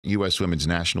U.S. women's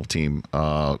national team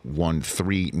won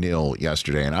 3-0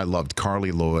 yesterday, and I loved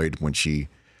Carly Lloyd when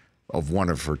one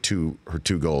of her two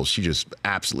goals. She just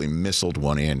absolutely missiled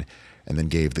one in, and then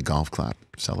gave the golf clap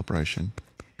celebration.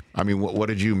 I mean, what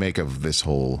did you make of this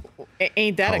whole?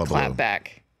 Ain't that hullabaloo? A clap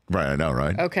back? Right, I know,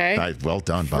 right? Okay. Well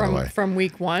done, by the way. From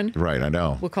week one. Right, I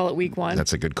know. We'll call it week one.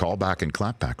 That's a good callback and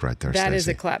clapback right there. That is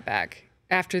Stacey. a clapback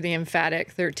after the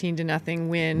emphatic 13-0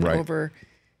 win over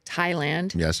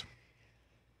Thailand. Yes.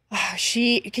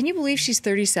 Can you believe she's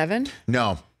 37?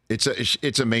 No,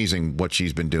 it's amazing what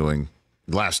she's been doing.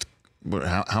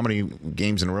 How many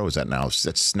games in a row is that now?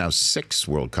 That's now 6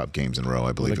 World Cup games in a row,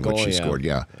 I believe, in which she scored.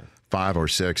 Yeah, 5 or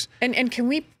 6. And can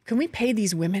we pay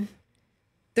these women?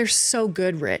 They're so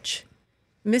good, Rich.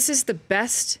 And this is the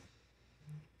best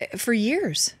for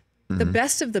years. The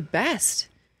best of the best.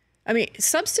 I mean,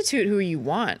 substitute who you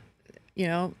want. You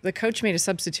know, the coach made a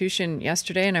substitution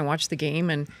yesterday, and I watched the game,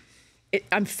 and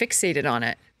I'm fixated on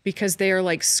it because they are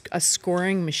like a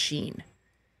scoring machine.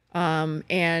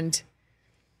 And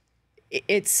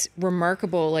it's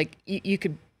remarkable. Like you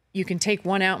can take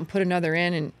one out and put another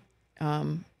in,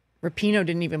 and Rapinoe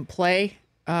didn't even play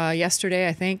yesterday,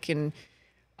 I think, and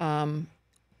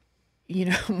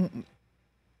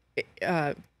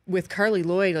with Carly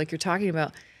Lloyd, like you're talking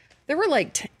about, there were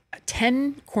like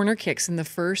 10 corner kicks in the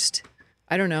first,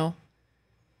 I don't know,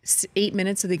 8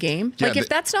 minutes of the game. Yeah, like if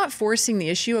that's not forcing the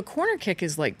issue, a corner kick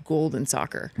is like gold in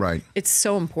soccer. Right. It's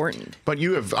so important. But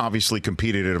you have obviously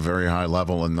competed at a very high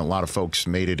level, and a lot of folks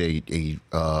made it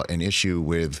an issue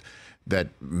with that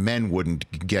men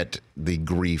wouldn't get the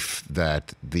grief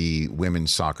that the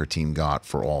women's soccer team got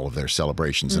for all of their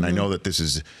celebrations. And I know that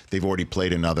they've already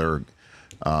played another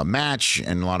match,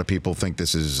 and a lot of people think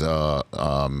this is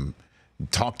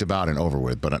talked about and over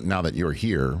with. But now that you're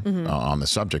here on the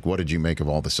subject, what did you make of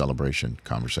all the celebration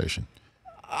conversation?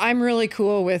 I'm really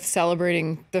cool with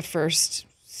celebrating the first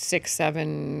 6,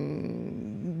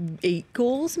 7, 8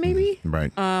 goals, maybe.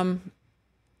 Right.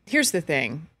 Here's the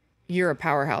thing. You're a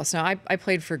powerhouse. Now, I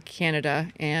played for Canada,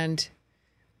 and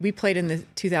we played in the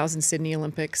 2000 Sydney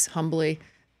Olympics humbly.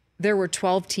 There were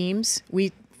 12 teams.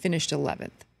 We finished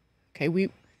 11th. Okay, we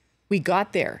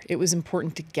got there. It was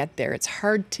important to get there. It's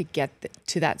hard to get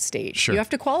to that stage. Sure. You have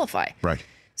to qualify. Right.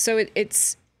 So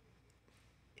it's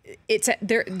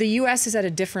there. The U.S. is at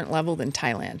a different level than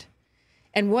Thailand.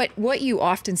 And what you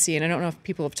often see, and I don't know if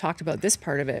people have talked about this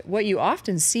part of it, what you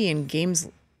often see in games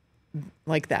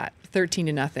like that,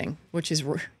 13-0, which is,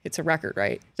 it's a record,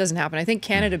 right? It doesn't happen. I think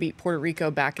Canada beat Puerto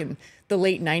Rico back in the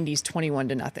late 90s,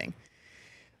 21-0.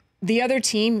 The other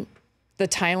team, the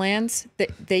Thailands,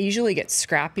 they usually get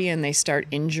scrappy and they start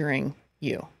injuring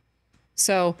you.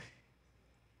 So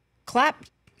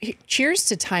cheers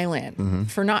to Thailand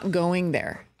for not going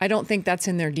there. I don't think that's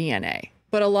in their DNA,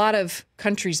 but a lot of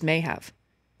countries may have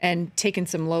and taken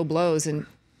some low blows and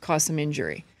caused some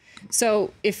injury.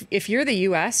 So if you're the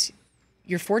U.S.,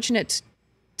 you're fortunate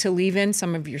to leave in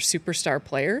some of your superstar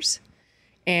players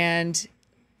and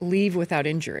leave without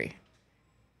injury.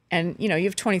 And, you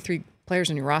have 23 players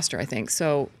on your roster, I think.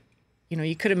 So,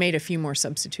 you could have made a few more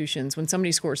substitutions. When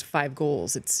somebody scores 5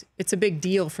 goals, it's a big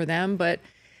deal for them. But,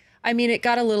 I mean, it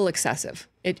got a little excessive.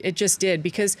 It just did.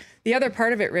 Because the other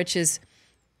part of it, Rich, is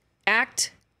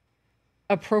act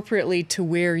appropriately to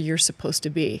where you're supposed to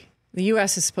be. The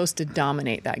U.S. is supposed to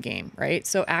dominate that game, right?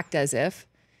 So act as if.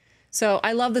 So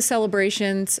I love the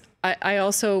celebrations. I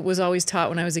also was always taught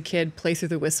when I was a kid, play through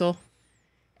the whistle.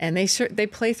 And they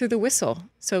play through the whistle.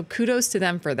 So kudos to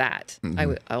them for that, I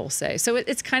will say. So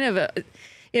it's kind of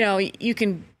you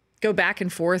can go back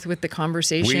and forth with the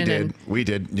conversation. We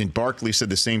did. And Barkley said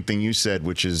the same thing you said,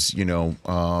 which is,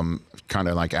 kind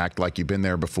of like act like you've been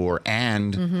there before.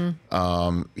 And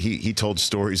he told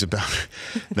stories about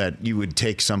that you would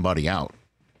take somebody out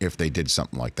if they did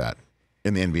something like that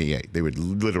in the NBA. They would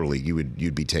literally,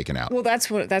 you'd be taken out. Well, that's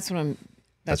what I'm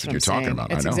That's what you're saying. talking about.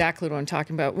 That's exactly what I'm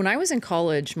talking about. When I was in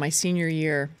college, my senior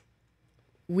year,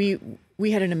 we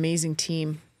had an amazing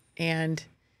team, and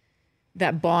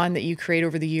that bond that you create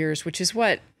over the years, which is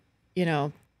what,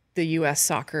 the U.S.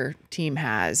 soccer team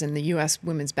has and the U.S.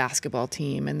 women's basketball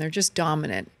team, and they're just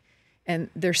dominant. And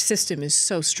their system is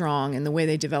so strong in the way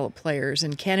they develop players.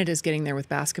 And Canada's getting there with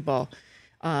basketball,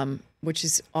 which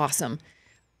is awesome.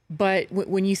 But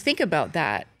when you think about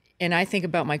that, and I think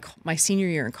about my senior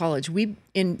year in college,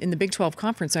 in the Big 12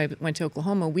 conference, I went to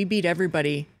Oklahoma, we beat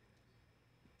everybody,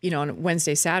 on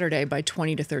Wednesday, Saturday by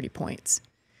 20 to 30 points.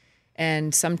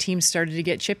 And some teams started to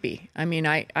get chippy. I mean,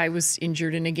 I was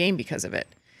injured in a game because of it.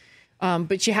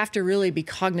 But you have to really be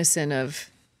cognizant of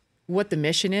what the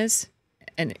mission is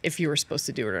and if you were supposed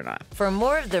to do it or not. For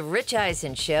more of The Rich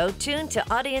Eisen Show, tune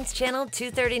to Audience Channel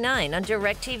 239 on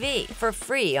DirecTV for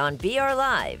free on BR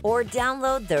Live or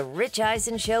download the Rich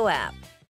Eisen Show app.